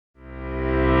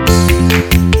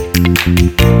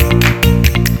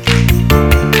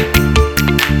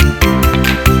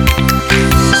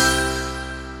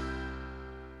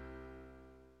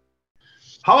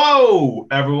Hello,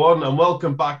 everyone, and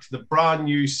welcome back to the brand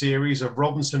new series of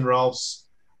Robinson Ralph's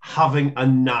Having a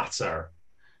Natter.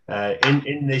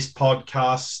 In this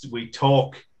podcast, we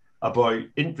talk about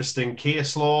interesting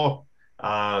case law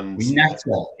and we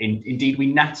natter. Indeed,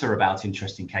 we natter about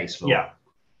interesting case law.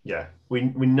 We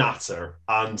natter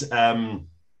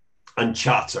and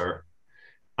chatter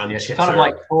and it's kind of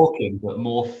like talking, but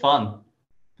more fun.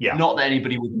 Yeah, not that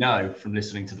anybody would know from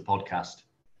listening to the podcast.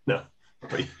 No.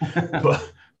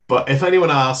 But if anyone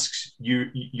asks,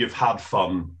 you've had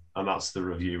fun, and that's the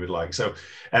review we'd like. So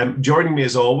joining me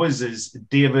as always is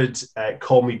David,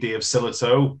 call me Dave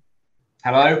Silito.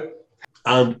 Hello.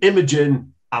 And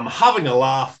Imogen, I'm having a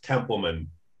laugh, Templeman.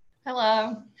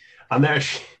 Hello. And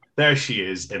there she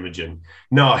is, Imogen.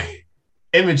 Now,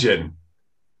 Imogen,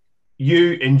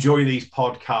 you enjoy these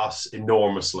podcasts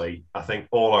enormously. I think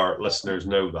all our listeners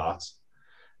know that.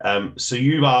 So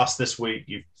you've asked this week,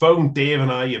 you've phoned Dave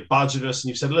and I, you've badgered us, and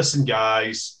you said, listen,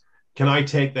 guys, can I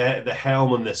take the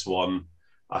helm on this one?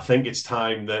 I think it's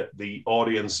time that the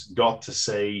audience got to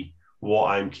see what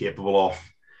I'm capable of.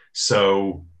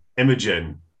 So,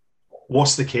 Imogen,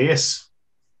 what's the case?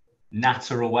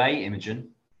 Natter away, Imogen.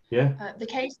 Yeah. The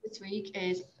case this week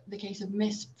is the case of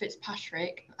Miss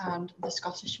Fitzpatrick and the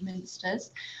Scottish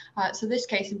Minsters. So this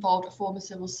case involved a former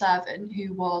civil servant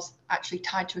who was actually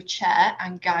tied to a chair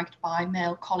and gagged by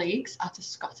male colleagues at a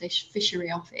Scottish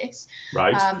fishery office.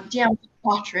 Right. Deanne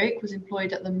Fitzpatrick was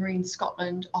employed at the Marine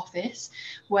Scotland office,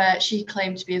 where she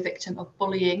claimed to be a victim of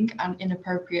bullying and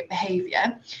inappropriate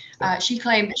behaviour. She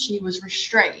claimed that she was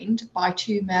restrained by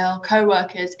two male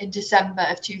co-workers in December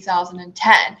of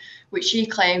 2010, which she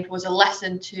claimed was a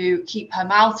lesson to keep her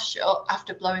mouth shut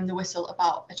after blowing the whistle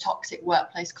about a toxic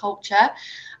workplace culture.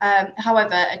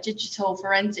 However, a digital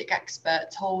forensic expert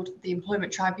told the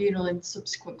Employment Tribunal in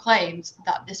subsequent claims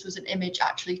that this was an image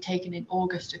actually taken in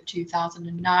August of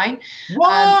 2009.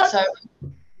 What? So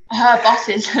her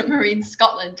bosses at Marine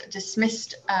Scotland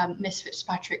dismissed Miss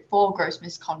Fitzpatrick for gross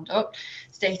misconduct,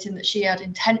 stating that she had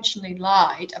intentionally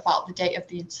lied about the date of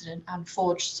the incident and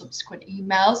forged subsequent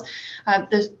emails.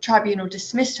 The tribunal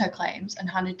dismissed her claims and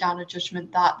handed down a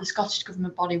judgment that the Scottish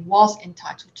Government body was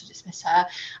entitled to dismiss her,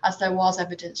 as there was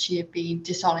evidence she had been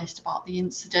dishonest about the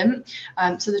incident.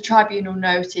 So the tribunal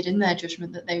noted in their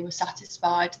judgment that they were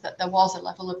satisfied that there was a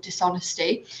level of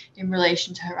dishonesty in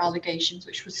relation to her allegations,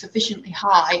 which was sufficiently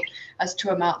high as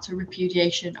to amount to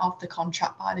repudiation of the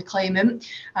contract by the claimant.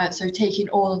 So taking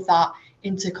all of that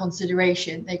into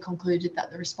consideration, they concluded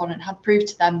that the respondent had proved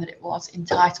to them that it was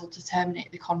entitled to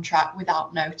terminate the contract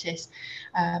without notice.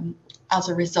 As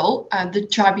a result, the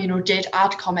tribunal did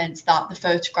add comments that the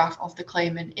photograph of the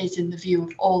claimant is, in the view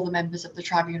of all the members of the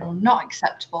tribunal, not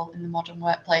acceptable in the modern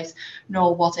workplace,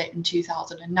 nor was it in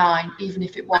 2009, even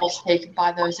if it was taken by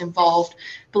those involved,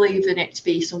 believing it to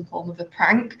be some form of a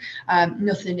prank.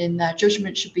 Nothing in their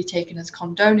judgment should be taken as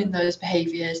condoning those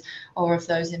behaviours or of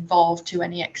those involved to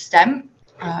any extent.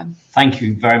 Thank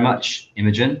you very much,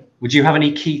 Imogen. Would you have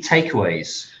any key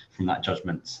takeaways from that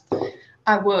judgment?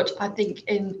 I would. I think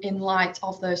in light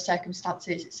of those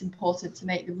circumstances, it's important to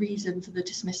make the reason for the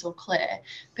dismissal clear,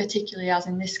 particularly as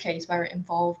in this case where it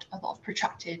involved a lot of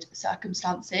protracted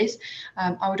circumstances.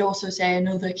 I would also say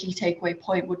another key takeaway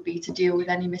point would be to deal with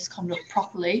any misconduct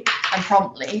properly and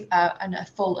promptly, and a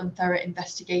full and thorough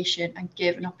investigation, and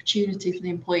give an opportunity for the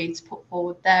employee to put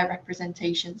forward their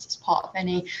representations as part of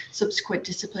any subsequent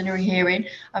disciplinary hearing.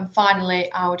 And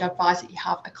finally, I would advise that you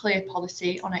have a clear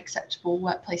policy on acceptable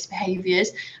workplace behaviour,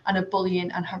 and a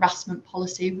bullying and harassment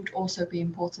policy would also be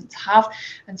important to have,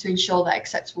 and to ensure that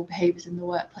acceptable behaviours in the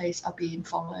workplace are being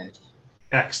followed.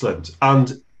 Excellent.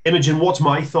 And Imogen, what's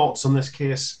my thoughts on this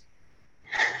case?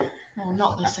 Oh,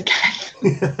 not this again.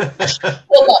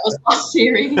 Well, that was last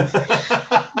series.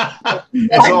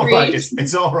 It's all right.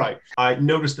 It's all right. I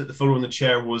noticed that the photo in the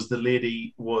chair was the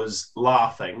lady was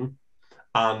laughing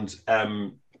and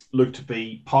looked to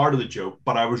be part of the joke,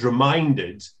 but I was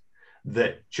reminded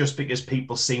that just because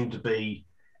people seem to be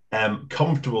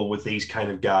comfortable with these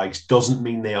kind of gags doesn't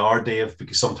mean they are, Dave,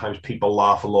 because sometimes people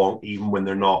laugh along even when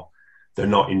they're not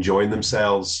enjoying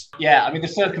themselves. Yeah, I mean, the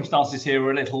circumstances here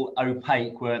were a little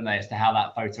opaque, weren't they, as to how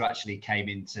that photo actually came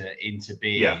into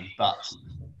being. Yeah. But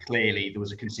clearly there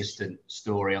was a consistent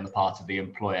story on the part of the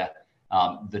employer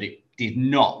that it did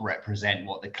not represent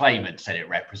what the claimant said it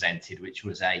represented, which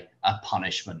was a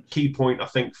punishment. Key point, I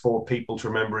think, for people to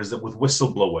remember is that with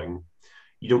whistleblowing,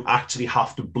 you don't actually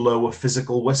have to blow a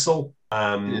physical whistle.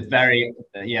 That's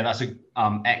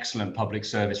an excellent public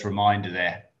service reminder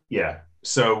there. Yeah.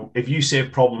 So if you see a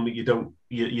problem that you don't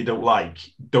like,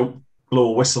 don't blow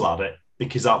a whistle at it,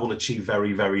 because that will achieve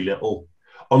very, very little.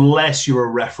 Unless you're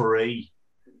a referee,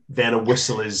 then a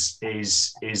whistle is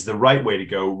the right way to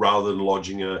go, rather than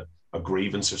lodging a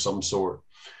grievance of some sort.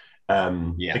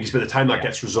 Because by the time that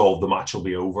gets resolved, the match will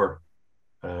be over.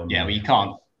 Well, you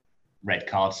can't red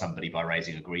card somebody by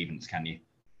raising a grievance, can you?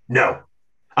 No.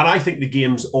 And I think the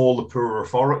game's all the poorer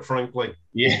for it, frankly.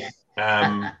 Yeah.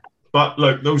 But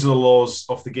look, those are the laws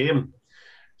of the game.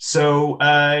 So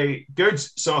good.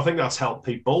 So I think that's helped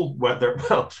people. Maybe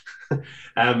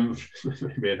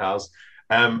it has.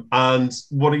 And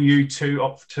what are you two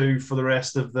up to for the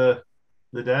rest of the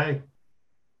day?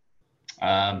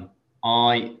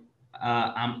 I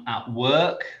am at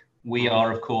work. We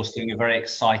are, of course, doing a very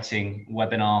exciting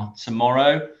webinar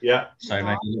tomorrow. Yeah. So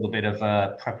maybe a little bit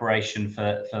of preparation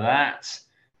for that.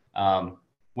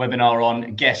 Webinar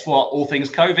on, guess what? All things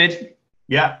COVID.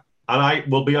 Yeah. And I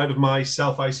will be out of my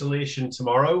self-isolation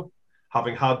tomorrow,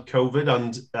 having had COVID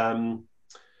and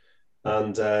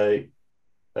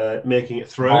making it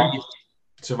through.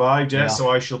 Survived, yeah. So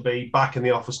I shall be back in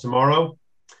the office tomorrow.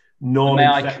 May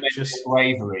I commend your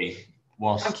bravery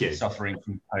whilst suffering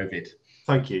from COVID?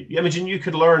 Thank you. Imogen, you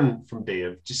could learn from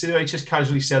Dave. Do you see the way I just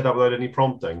casually said that without any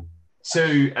prompting? So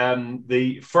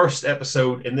the first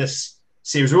episode in this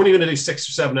series, we're only going to do 6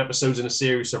 or 7 episodes in a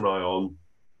series from now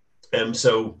on.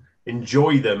 So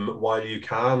enjoy them while you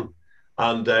can.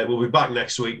 And we'll be back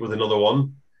next week with another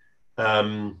one.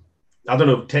 I don't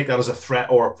know, take that as a threat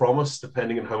or a promise,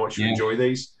 depending on how much you enjoy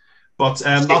these. But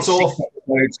that's all.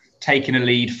 Taking a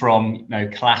lead from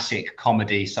classic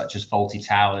comedy such as Fawlty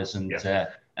Towers and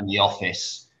The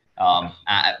Office,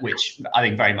 which I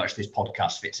think very much this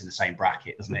podcast fits in the same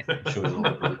bracket, doesn't it? I'm sure you'll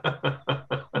agree.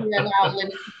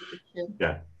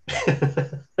 Yeah.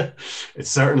 It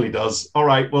certainly does. All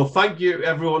right. Well, thank you,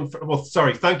 everyone.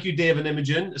 Thank you, Dave and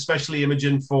Imogen, especially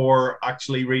Imogen, for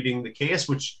actually reading the case,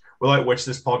 without which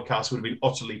this podcast would have been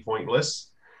utterly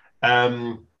pointless.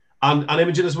 And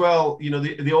Imogen as well.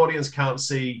 The audience can't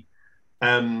see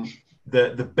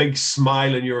the big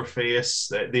smile in your face,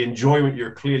 the enjoyment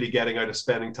you're clearly getting out of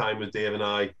spending time with Dave and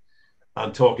I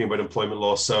and talking about employment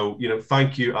law. So,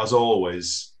 thank you as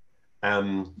always,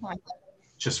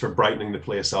 just for brightening the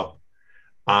place up.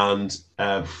 And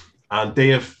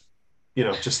Dave,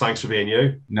 just thanks for being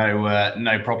you.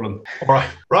 No problem. All right.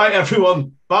 Right,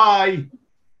 everyone. Bye.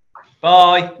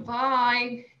 Bye.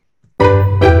 Bye.